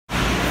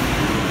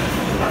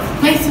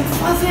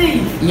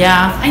MasenFuzzy.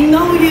 Yeah. I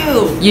know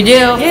you. You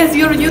do? Yes,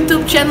 your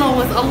YouTube channel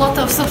with a lot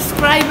of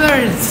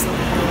subscribers.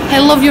 I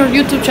love your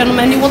YouTube channel,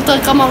 man. You want to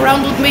come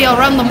around with me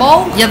around the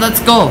mall? Yeah, let's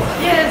go.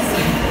 Yes.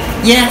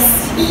 Yes.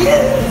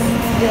 Yes.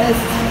 Yes.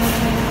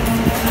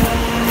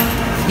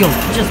 Yo,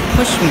 just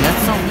push me.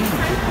 That's so mean.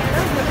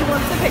 He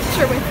wants a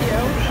picture with you.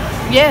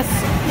 Yes.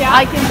 Yeah.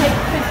 I can take.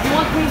 You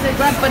want me to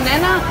grab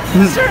banana?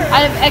 Sure.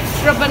 I have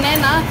extra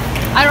banana.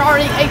 I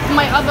already ate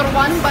my other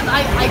one, but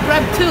I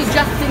grabbed 2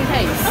 just in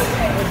case.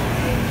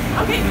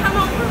 Okay, come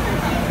over.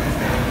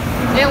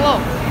 Hello.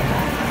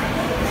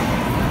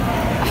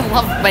 I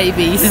love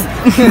babies.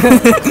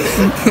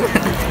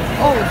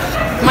 Oh,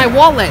 my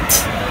wallet.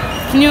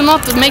 Can you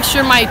not make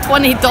sure my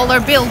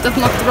 $20 bill does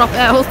not drop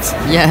out?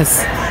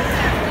 Yes.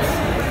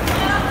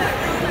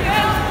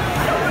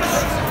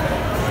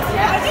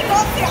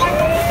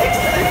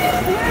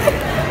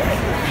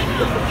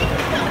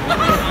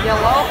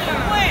 Yellow.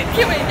 Wait,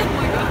 can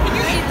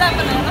you eat that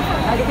banana for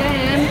me? I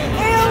can.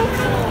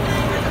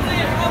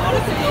 I want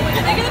to see.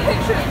 Can I get a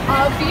picture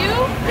of you?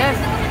 Yes.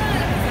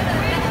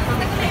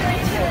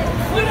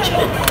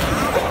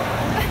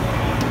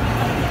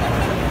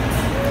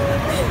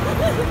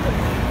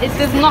 It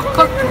is not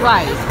cooked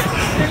right.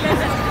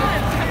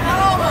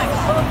 Oh my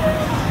god.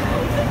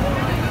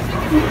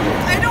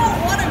 I don't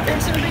want a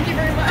picture, thank you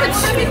very much.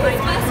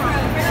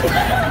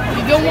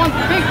 You don't want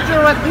a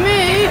picture with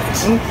me?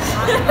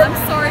 I'm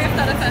sorry if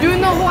that offends Do you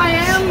know who I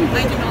am?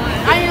 I do not.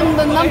 I am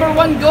the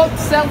 #1 goat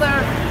seller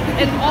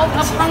in all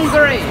of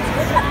Hungary.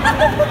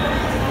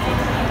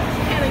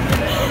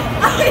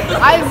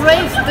 I've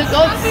raised the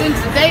goats since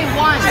day 1.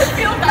 I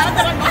feel bad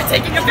that I'm not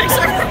taking a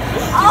picture.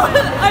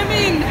 I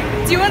mean,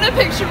 do you want a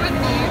picture with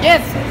me?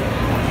 Yes.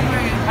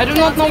 I do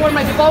not know where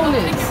my phone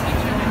is.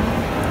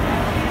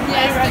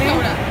 Yes,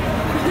 Dakota.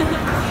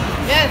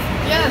 Yes,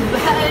 yes,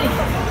 hey.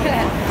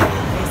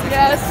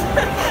 Yes.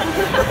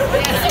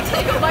 Can I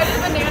take a bite of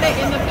banana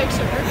in the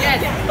picture? Yes.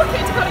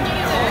 Okay, Dakota, get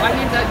in there. I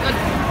need that good.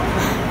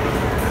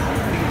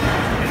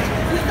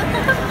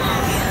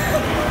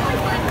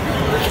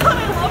 God,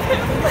 I love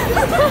him.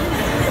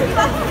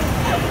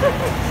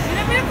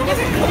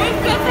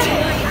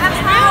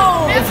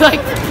 It's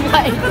like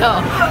Play-Doh.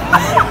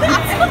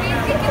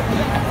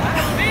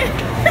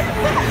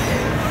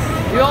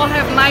 You all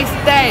have nice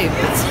days.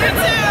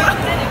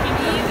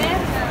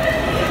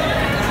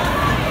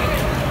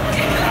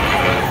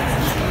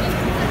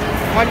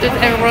 Why did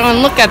everyone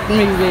look at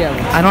me weird?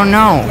 I don't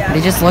know.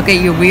 They just look at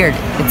you weird.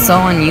 It's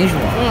so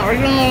unusual. I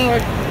don't know.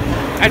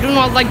 I do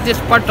not like this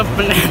part of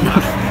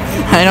banana.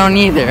 I don't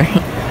either.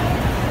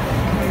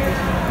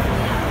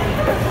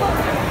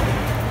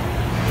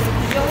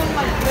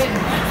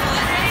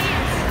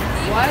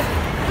 What?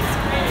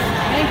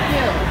 Thank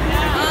you.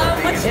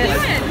 What you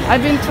doing?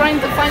 I've been trying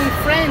to find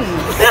friends.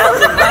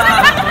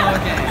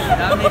 Okay,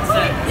 that makes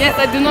sense. Yes,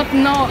 I do not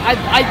know.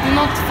 I do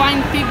not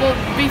find people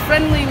be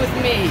friendly with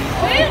me.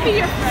 Can I be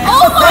your friend?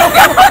 Oh my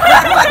god!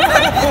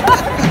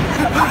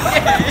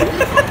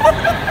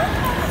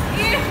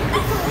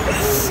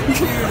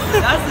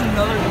 That's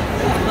another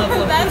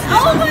level of That's,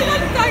 oh my god,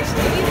 it's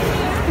actually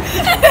easier.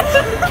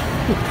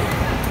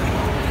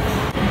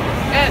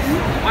 Yes,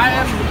 I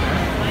am.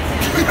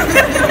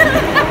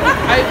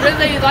 I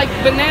really like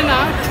banana.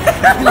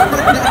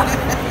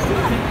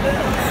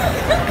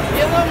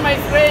 Hello, my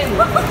friend.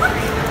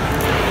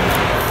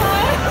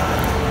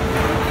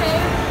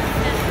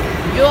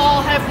 You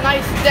all have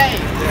nice day.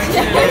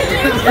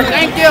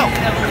 Thank you.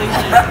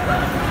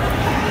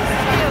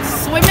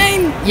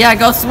 Swimming? Yeah,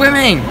 go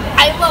swimming.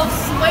 I love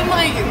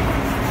swimming.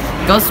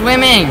 Go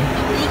swimming.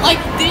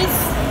 Like this.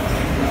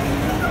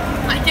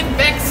 I can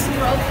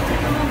backstroke.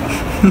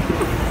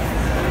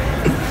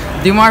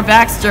 Do more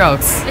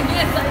backstrokes.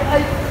 Yes,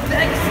 I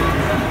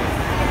backstroke.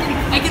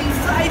 I can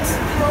side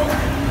stroke.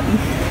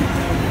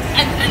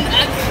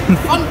 And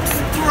front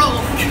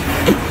stroke.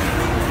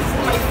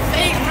 My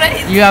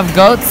favorite. You have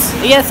goats?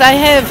 Yes, I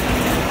have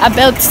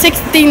about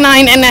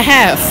 69 and a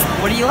half.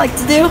 What do you like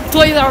to do?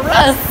 Toys R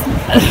Us.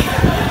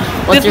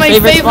 What's It's your my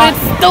favorite favorite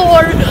spot?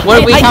 store. What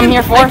did we come can-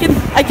 here for?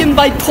 I can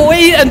buy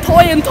toy and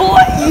toy and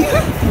toy.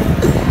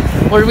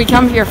 What did we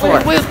come here for?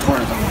 Where's Toys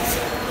R Us?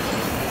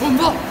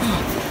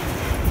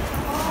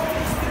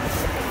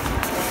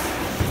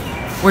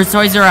 Where's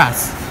Toys R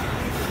Us?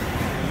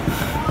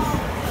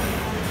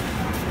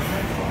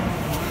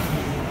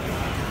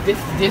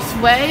 This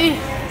way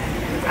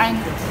and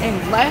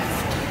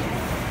left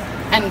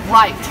and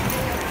right.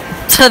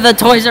 To the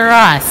Toys R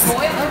Us. Toys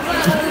R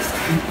Us.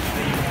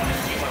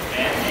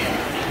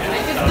 I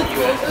get the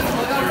closest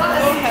Toys R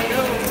Us.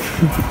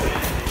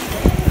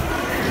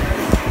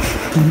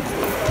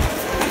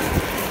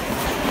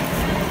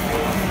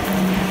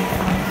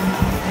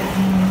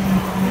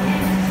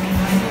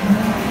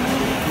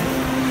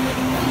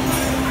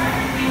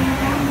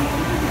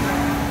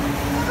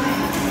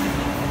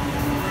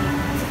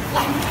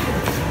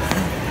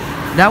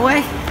 That way?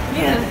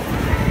 Yeah.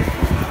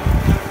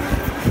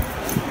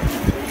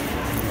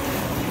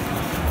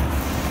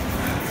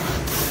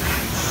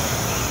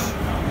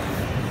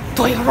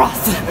 Toys R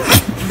Us.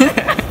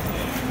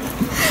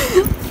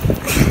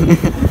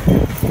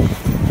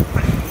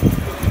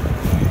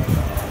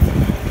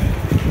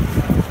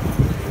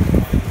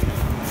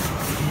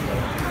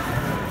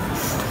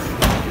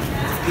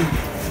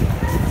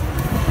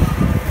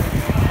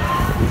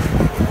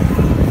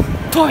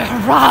 Toy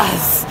R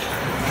Us.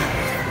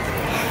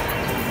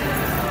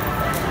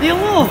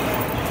 Hello.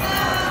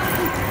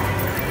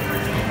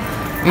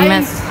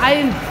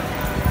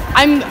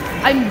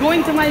 I'm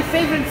going to my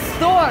favorite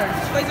store.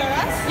 Toys R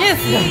Us? Yes.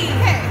 Okay, I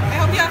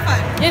hope you have fun.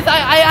 Yes,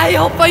 I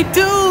hope I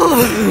do.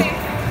 Okay.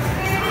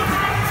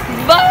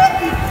 But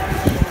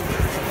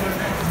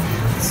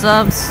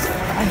Subs.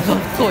 I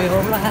love Toy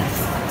R Us.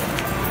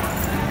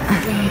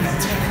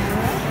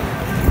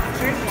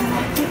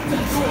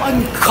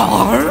 One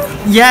car?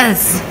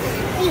 Yes.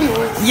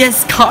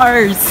 Yes,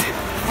 cars. I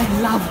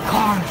love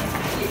cars.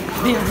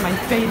 They're my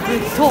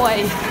favorite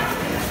toy.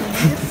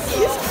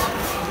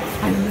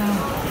 I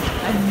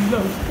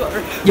love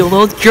cars. Yo,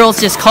 those girls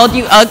just called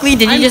you ugly.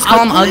 Did you just call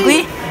them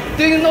ugly?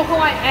 Do you know who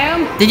I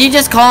am? Did you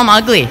just call them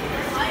ugly?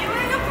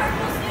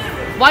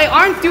 Why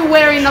aren't you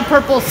wearing a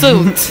purple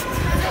suit?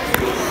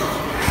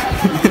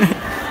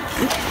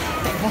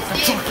 They want to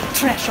talk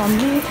trash on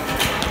me.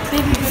 They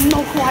don't even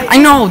know who I am. I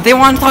know. They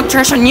want to talk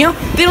trash on you.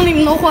 They don't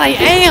even know who I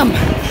am.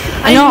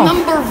 I know.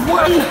 I'm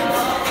 #1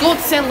 goat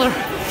seller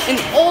in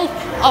all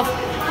of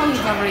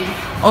Hungary.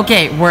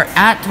 Okay, we're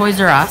at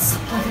Toys R Us.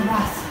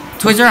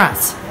 Toys R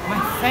Us. My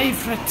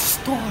favorite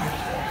store.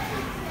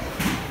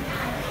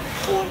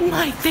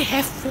 Fortnite. They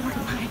have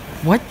Fortnite.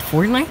 What?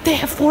 Fortnite? They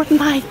have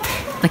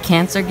Fortnite. The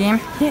cancer game?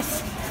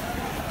 Yes.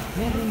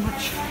 Very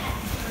much.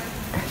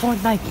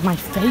 Fortnite, my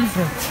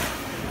favorite.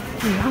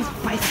 I love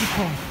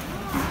bicycle.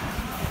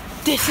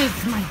 This is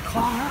my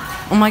car.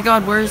 Oh my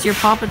god, where's your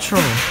Paw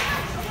Patrol?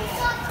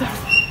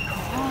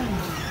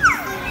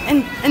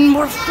 And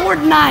more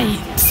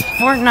Fortnite.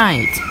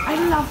 Fortnite. I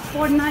love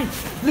Fortnite.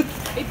 Look,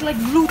 it's like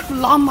Loot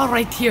Llama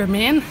right here,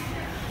 man.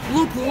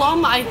 Loot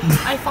Llama. I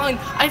find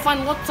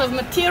lots of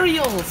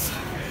materials,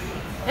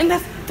 and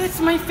that's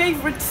my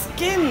favorite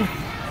skin.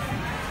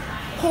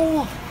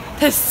 Oh,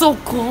 that's so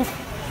cool.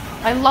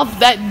 I love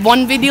that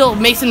one video.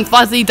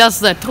 MasenFuzzy does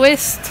the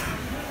twist.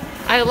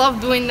 I love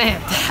doing that.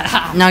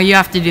 Now you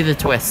have to do the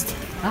twist.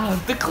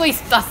 The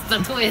twist does the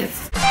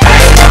twist.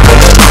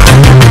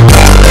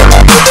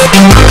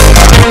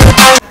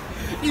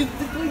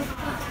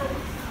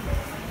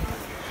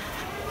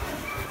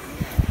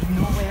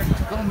 Nowhere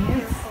to go,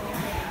 man.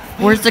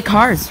 Where's the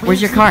cars? Where's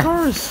your car?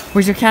 Cars?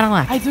 Where's your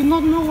Cadillac? I do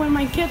not know where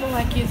my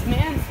Cadillac is,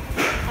 man.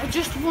 I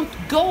just want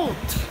gold.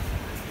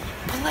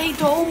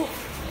 Play-Doh.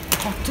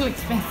 Oh, too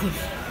expensive.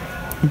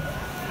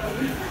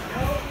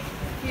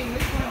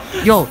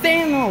 Yo,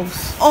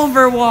 Thanos.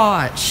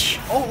 Overwatch.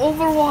 Oh,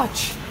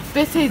 Overwatch.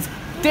 This is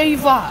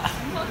Deva.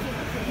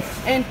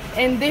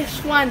 And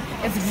this one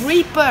is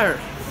Reaper.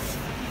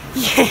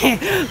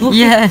 Yeah.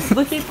 Yes.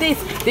 Look at this.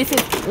 This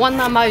is one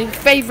of my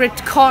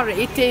favorite car.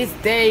 It is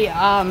the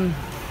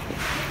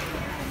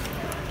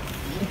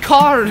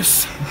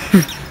Cars.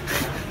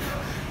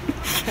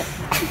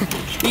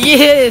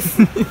 Yes.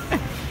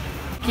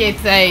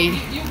 It's a.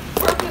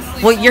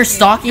 Well, you're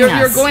stalking us.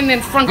 You're going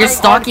in front You're of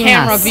stalking our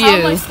camera us. view. How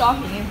am I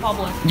stalking in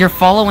public? You're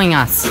following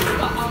us.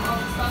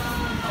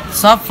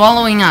 Stop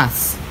following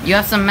us. You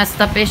have some messed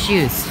up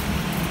issues.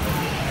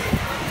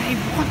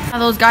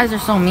 Those guys are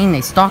so mean.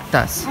 They stalked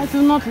us. I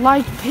do not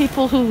like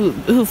people who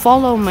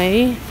follow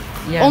me.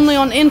 Yes. Only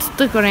on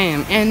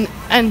Instagram, and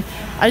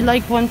I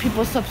like when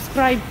people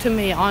subscribe to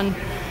me on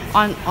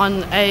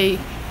a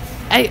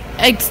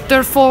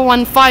Exter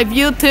 415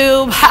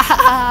 YouTube.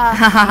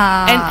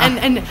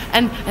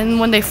 and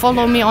when they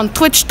follow me on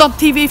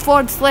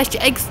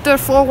twitch.tv/Exter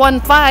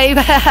 415.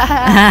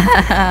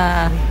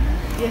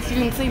 Yes, you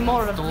can see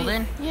more of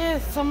Stolen? it.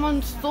 Yes,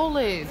 someone stole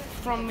it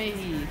from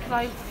me.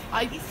 I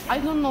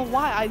don't know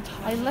why.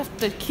 I left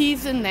the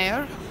keys in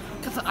there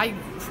because I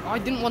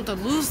didn't want to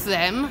lose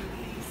them,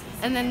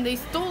 and then they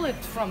stole it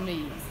from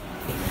me.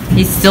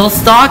 He's still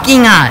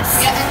stalking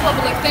us. Yeah, in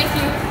public. Thank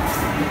you.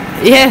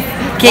 Yes.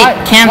 Okay, Why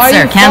are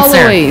cancer, you cancer.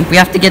 following? We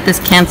have to get this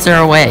cancer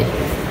away.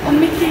 Oh,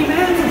 Mickey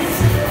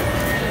Mouse.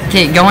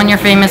 Okay, go in your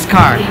famous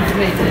car. You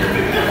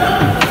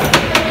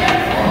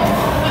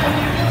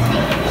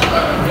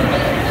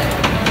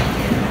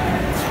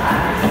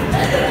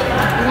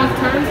want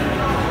turn?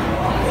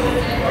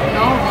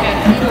 No? Okay.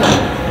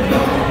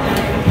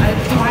 I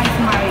drive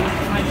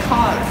my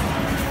car.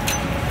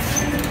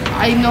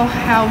 I know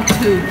how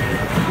to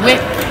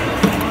whip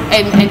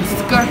and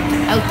skirt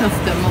out of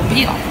the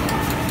mobile.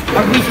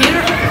 Are we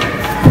here?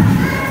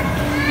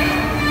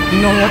 You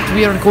know what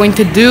we are going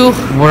to do?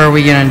 What are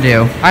we gonna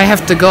do? I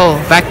have to go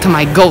back to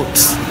my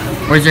goats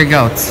Where's your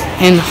goats?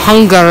 in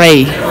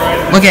Hungary.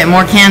 Look at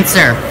more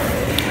cancer.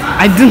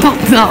 I do not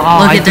know. Oh,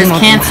 Look I at do this not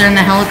cancer in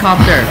the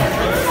helicopter.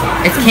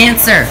 It's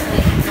cancer.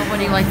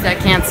 Nobody likes that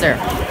cancer.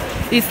 know.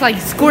 It's like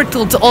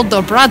Squirtle's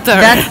older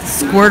brother.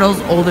 That's Squirtle's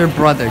older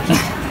brother.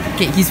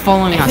 He's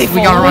following us. Is he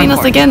We gotta run following us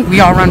for it. again? We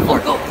gotta run for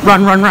it.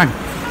 Run, run, run.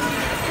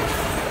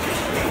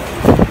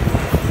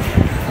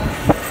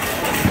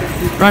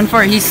 Run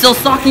for it. He's still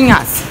stalking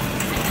us.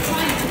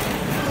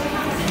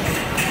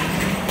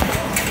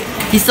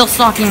 He's still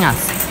stalking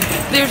us.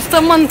 There's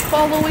someone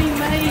following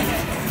me.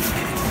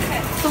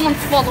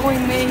 Someone's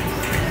following me.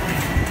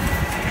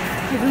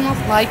 I do not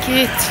like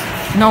it.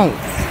 No.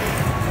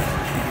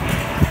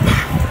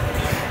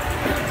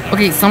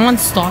 Okay,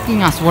 someone's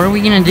stalking us. What are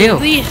we gonna do?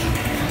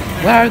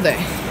 Where are they?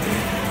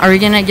 Are we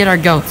gonna get our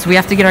goats? We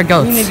have to get our We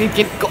goats. need to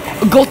get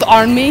goat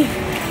army.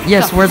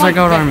 Yes, where's our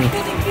goat army?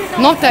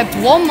 Not at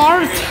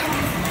Walmart.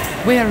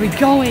 Where are we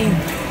going?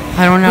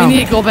 I don't know. We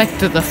need to go back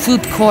to the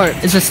food court.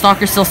 Is the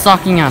stalker still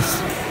stalking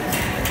us?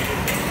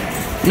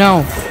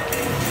 No.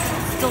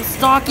 Still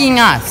stalking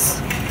us.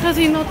 Does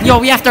he not? Yo,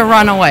 we have to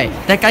run away.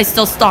 That guy's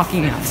still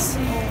stalking us.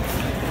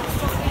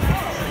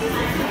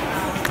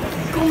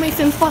 Go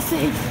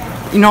MasenFuzzy.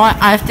 You know what?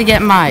 I have to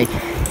get my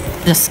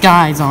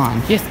disguise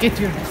on. Yes, get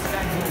your.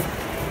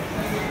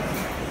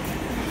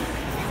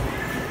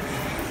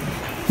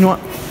 You know what?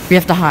 We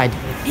have to hide.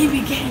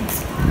 EV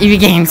games. EV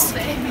games.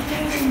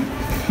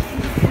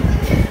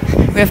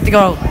 We have to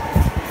go.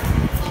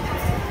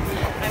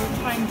 I'm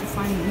trying to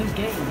find a new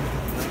game.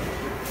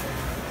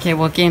 Okay,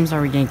 what games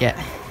are we gonna get?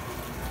 I'm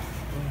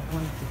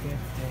going to get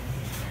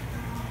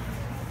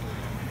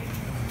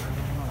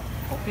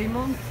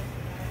Pokemon.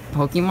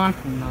 Pokemon?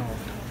 No.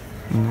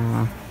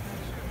 No.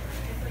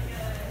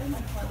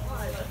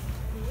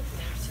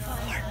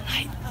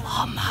 Fortnite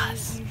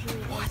llamas.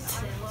 What?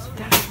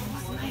 There's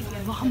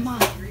Fortnite llama.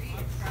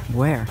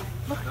 Where?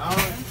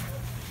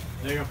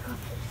 There you go.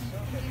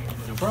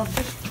 No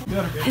problem.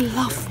 I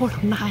love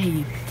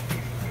Fortnite.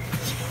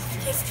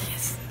 Yes,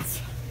 yes.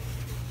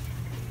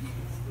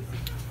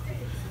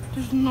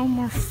 There's no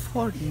more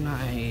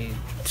Fortnite.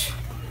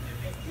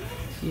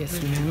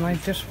 Yes, man, I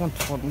just want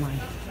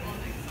Fortnite.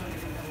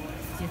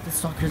 See if the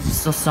stalkers are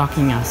still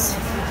stalking us.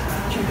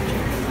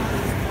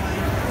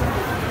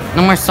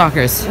 No more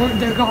stalkers. Oh,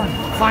 they're gone.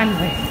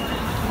 Finally.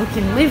 We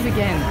can live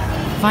again.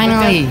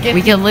 Finally, Get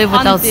we can live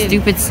without hunted.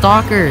 stupid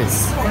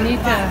stalkers. I need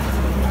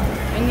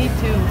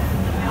to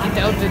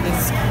get out of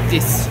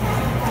this.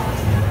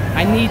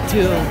 I need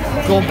to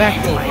go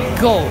back to my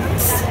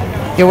goats.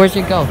 Okay, where's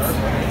your goat?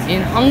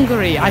 In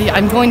Hungary.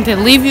 I'm going to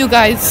leave you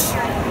guys.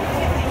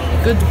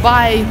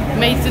 Goodbye,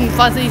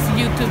 MasenFuzzy's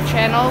YouTube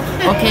channel.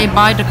 Okay,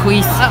 bye,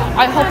 Dequeese.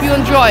 I hope you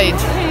enjoyed.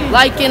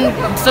 Like and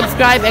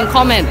subscribe and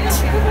comment.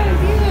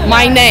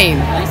 My name.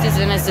 This is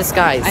in his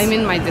disguise. I'm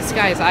in my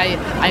disguise.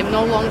 I'm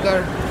no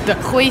longer the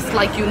quiz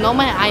like you know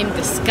me. I'm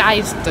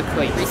disguised the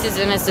quiz. This is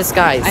in his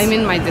disguise. I'm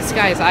in my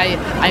disguise.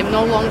 I'm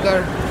no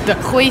longer the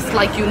quiz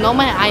like you know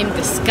me. I'm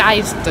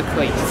disguised the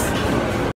quiz.